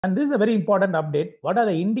And this is a very important update. What are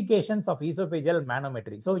the indications of esophageal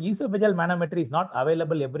manometry? So esophageal manometry is not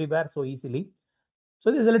available everywhere so easily. So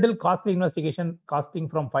this is a little costly investigation, costing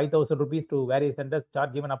from 5,000 rupees to various centers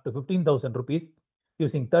charge even up to 15,000 rupees.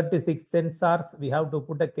 Using 36 sensors, we have to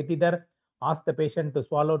put a catheter, ask the patient to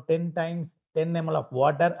swallow 10 times 10 ml of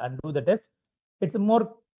water and do the test. It's a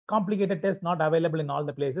more complicated test, not available in all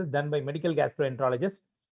the places, done by medical gastroenterologists.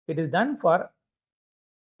 It is done for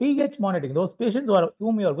pH monitoring. Those patients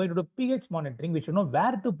whom you are going to do pH monitoring, we should know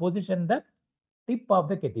where to position the tip of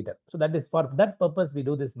the catheter. So that is for that purpose we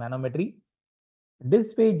do this manometry.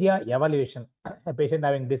 Dysphagia evaluation. A patient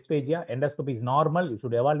having dysphagia, endoscopy is normal. You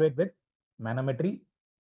should evaluate with manometry.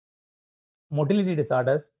 Motility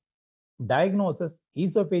disorders, diagnosis,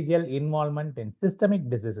 esophageal involvement in systemic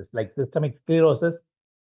diseases like systemic sclerosis.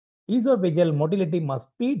 Esophageal motility must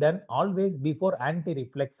be done always before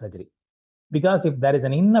anti-reflux surgery. Because if there is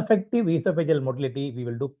an ineffective esophageal motility, we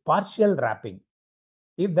will do partial wrapping.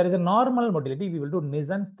 If there is a normal motility, we will do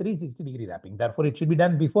Nissen's 360-degree wrapping. Therefore, it should be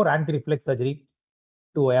done before anti-reflux surgery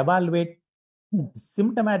to evaluate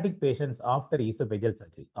symptomatic patients after esophageal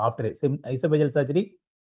surgery. After esophageal surgery,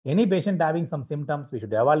 any patient having some symptoms, we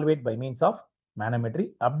should evaluate by means of manometry.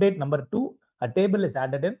 Update number 2, a table is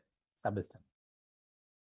added in Sabiston.